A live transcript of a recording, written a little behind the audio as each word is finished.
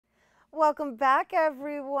Welcome back,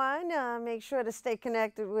 everyone. Make sure to stay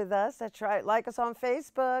connected with us. That's right. Like us on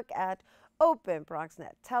Facebook at Open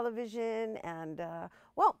BronxNet Television. And,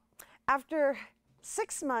 well, after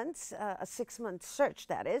 6 months, a 6-month search,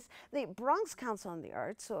 that is, the Bronx Council on the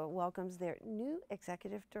Arts welcomes their new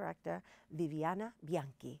executive director, Viviana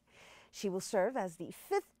Bianchi. She will serve as the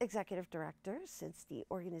 5th executive director since the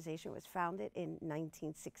organization was founded in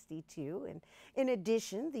 1962. And in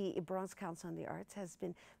addition, the Bronx Council on the Arts has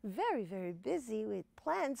been very, very busy with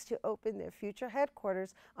plans to open their future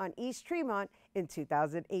headquarters on East Tremont in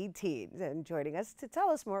 2018. And joining us to tell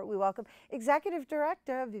us more, we welcome Executive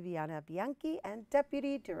Director Viviana Bianchi and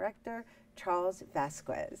Deputy Director Charles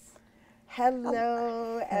Vazquez.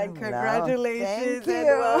 Hello and congratulations and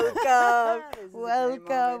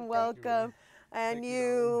welcome. Welcome. And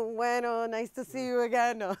you, bueno, nice to see you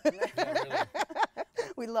again. No.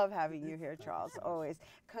 We love having you here, Charles, always.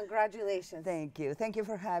 Congratulations. Thank you. Thank you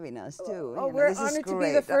for having us, too. Oh, we're honored to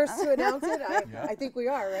be the first to announce it. I think we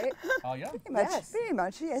are, right? Oh, yeah? Pretty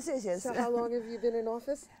much, yes. So how long have you been in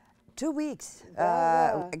office? 2 weeks.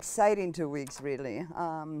 Exciting 2 weeks, really.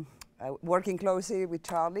 Working closely with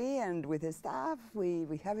Charlie and with his staff,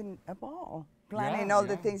 we having a ball, planning all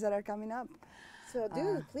the things that are coming up. So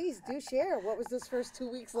please do share. What was this first 2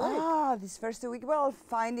 weeks like? This first 2 weeks, well,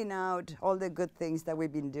 finding out all the good things that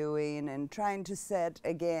we've been doing and trying to set,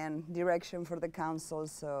 again, direction for the council,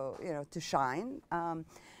 so, to shine.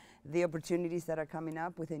 The opportunities that are coming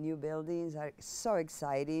up with the new buildings are so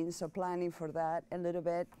exciting, so planning for that a little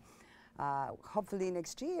bit. Hopefully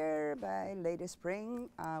next year, by late spring,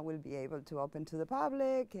 we'll be able to open to the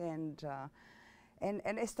public and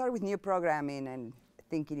start with new programming and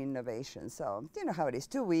thinking innovation. So you know how it is,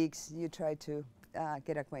 2 weeks, you try to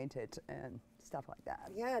get acquainted and stuff like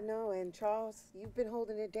that. Yeah, no, and Charles, you've been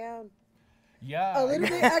holding it down. Yeah. A little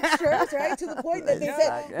bit extra, right? To the point that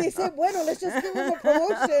they said, bueno, let's just give him a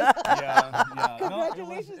promotion. Yeah.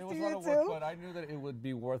 Congratulations it was to a lot you of work, too. but I knew that it would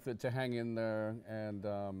be worth it to hang in there and,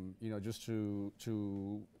 just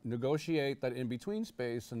to negotiate that in-between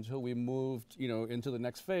space until we moved, into the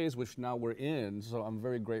next phase, which now we're in. So I'm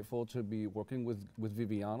very grateful to be working with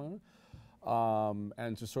Viviana.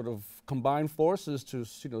 And to sort of combine forces to,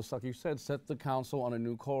 like you said, set the council on a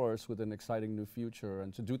new course with an exciting new future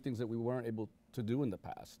and to do things that we weren't able to do in the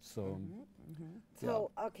past. So,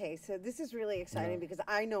 So, okay, so this is really exciting because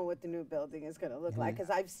I know what the new building is going to look like because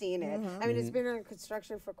I've seen it. I mean, it's been under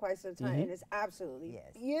construction for quite some time and it's absolutely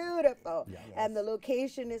beautiful. And the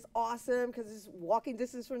location is awesome because it's walking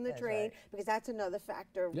distance from the train because that's another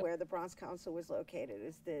factor of where the Bronx Council was located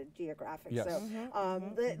is the geographic. So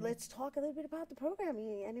let's talk a little bit about the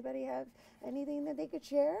programming. Anybody have anything that they could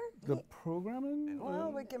share? The programming?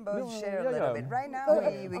 Well, we can both share a little bit. Right now,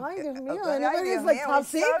 it's like top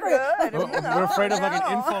secret. We're afraid of like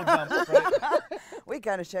an info dump, right? We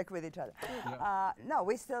kind of check with each other. No,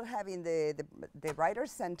 we're still having the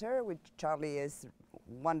Writer's Center, which Charlie is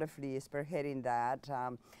wonderfully spearheading that.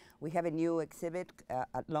 We have a new exhibit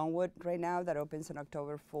at Longwood right now that opens on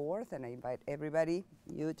October 4th, and I invite everybody,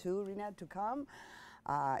 you too, Rhina, to come.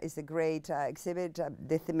 It's a great exhibit.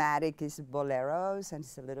 The thematic is boleros, and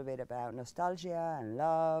it's a little bit about nostalgia and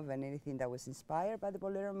love and anything that was inspired by the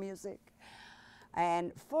bolero music.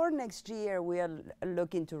 And for next year, we are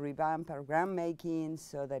looking to revamp our grant making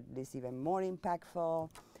so that it's even more impactful.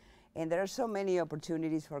 And there are so many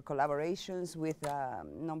opportunities for collaborations with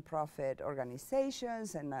nonprofit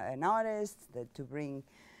organizations and artists to bring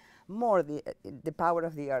more the power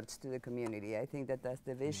of the arts to the community. I think that that's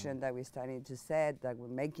the vision that we're starting to set, that we're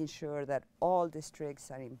making sure that all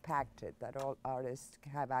districts are impacted, that all artists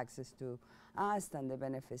have access to us and the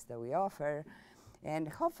benefits that we offer. And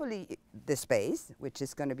hopefully the space, which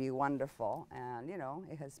is going to be wonderful, and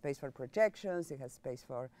it has space for projections, it has space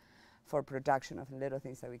for production of little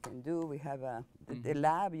things that we can do. We have the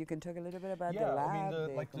lab. You can talk a little bit about the lab.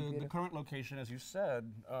 I mean, the current location, as you said,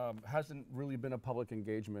 hasn't really been a public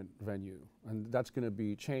engagement venue, and that's going to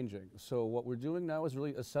be changing. So what we're doing now is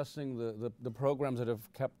really assessing the programs that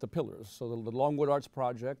have kept the pillars. So the Longwood Arts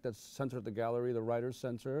Project that's centered at the gallery, the Writers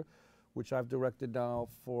Center, which I've directed now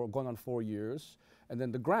for going on 4 years. And then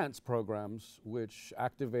the grants programs, which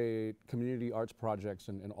activate community arts projects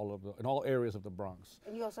in all areas of the Bronx.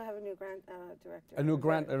 And you also have a new grant director. A new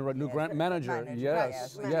grant manager.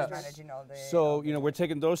 Yes. Managing all the, so we're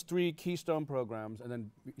taking those 3 keystone programs and then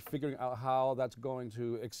figuring out how that's going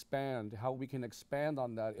to expand, how we can expand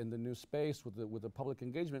on that in the new space with the public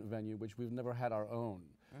engagement venue, which we've never had our own.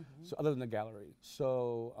 So other than the gallery.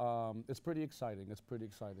 So it's pretty exciting. It's pretty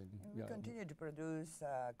exciting. And we continue to produce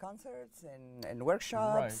concerts and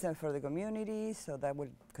workshops for the community, so that will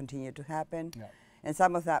continue to happen. And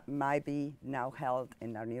some of that might be now held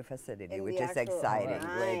in our new facility, In which the is actual- exciting.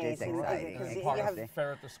 Which is Nice. And exciting. because you Part have- of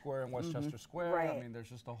Fair at the Square in Westchester Square. Right. I mean, there's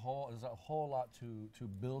just a whole lot to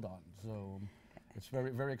build on. So it's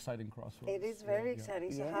very exciting crossroads. It is very Yeah.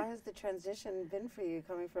 exciting. So Yeah. how has the transition been for you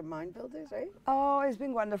coming from Mind Builders, right? Oh, it's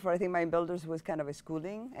been wonderful. I think Mind Builders was kind of a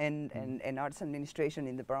schooling and arts administration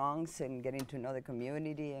in the Bronx, and getting to know the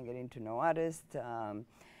community and getting to know artists.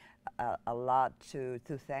 A lot to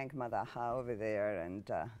thank Madaha over there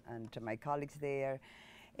and to my colleagues there.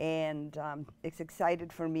 And it's exciting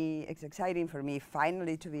for me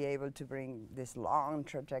finally to be able to bring this long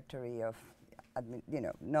trajectory of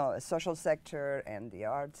social sector and the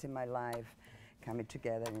arts in my life coming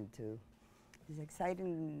together into this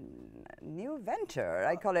exciting new venture.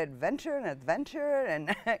 I call it venture and adventure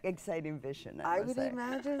and exciting vision. I must would say.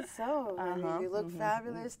 imagine so. I mean, you look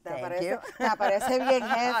fabulous. Te Thank you. parece bien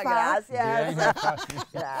jefa. Gracias. Bien,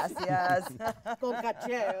 fácil. Gracias. Con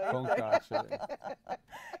caché. Con caché.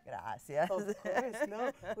 Gracias. Of course,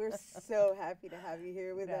 no. We're so happy to have you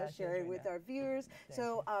here with us, Gracias, sharing with Rhina. our viewers.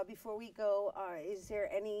 So before we go, is there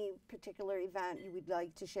any particular event you would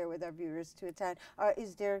like to share with our viewers to attend?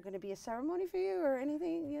 Is there going to be a ceremony for you or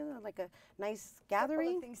anything, like a nice Couple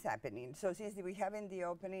gathering? of things happening. So since we having the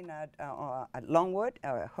opening at Longwood,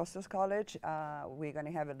 Hostels College, we're going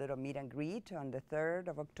to have a little meet and greet on the 3rd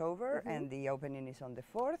of October, and the opening is on the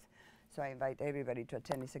 4th. So I invite everybody to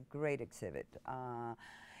attend. It's a great exhibit.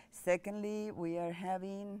 Secondly, we are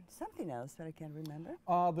having something else that I can't remember.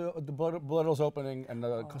 The Bloodhill's opening and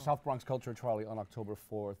the South Bronx Culture Trolley on October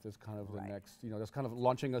 4th is kind of the next, that's kind of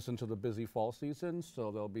launching us into the busy fall season.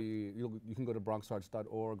 So there'll be, you can go to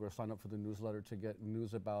bronxarts.org or sign up for the newsletter to get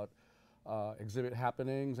news about exhibit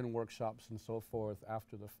happenings and workshops and so forth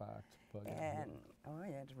after the fact. But, And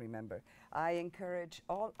to remember, I encourage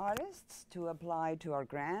all artists to apply to our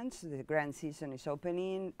grants. The grant season is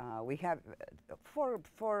opening. We have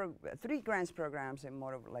three grants programs and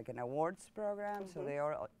more of like an awards program. So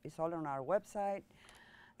it's all on our website.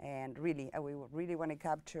 And really, we really want to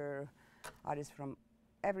capture artists from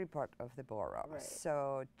every part of the borough. Right.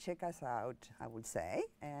 So check us out, I would say,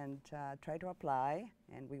 and try to apply.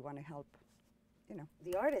 And we want to help.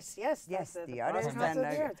 The artists, yes. Yes, that's the Bronx artists Council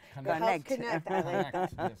and of the Arts. connect. Connect. I like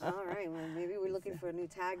that. Yes. All right, well, maybe we're looking for a new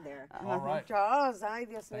tag there. All right. Charles, I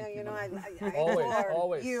just Thank you, I Always, adore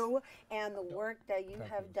always. you, and the work that you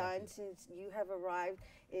Thank have you, done thank you. since you have arrived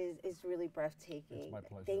is really breathtaking. It's my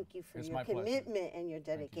pleasure. Thank you for It's your my pleasure. commitment and your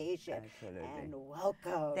dedication. Absolutely. And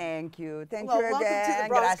welcome. Thank you. Thank Well, you welcome to the again.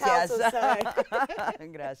 Bronx Gracias. Council side.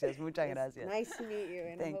 Gracias. Muchas It's gracias. nice to meet you,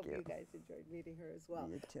 and I Thank hope you you. guys enjoyed meeting her as well.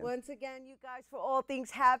 You too. Once again, you guys, for all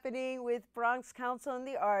things happening with Bronx Council on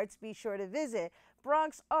the Arts, be sure to visit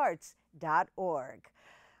bronxarts.org.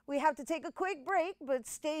 We have to take a quick break, but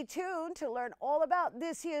stay tuned to learn all about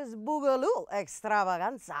this year's Boogaloo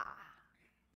Extravaganza.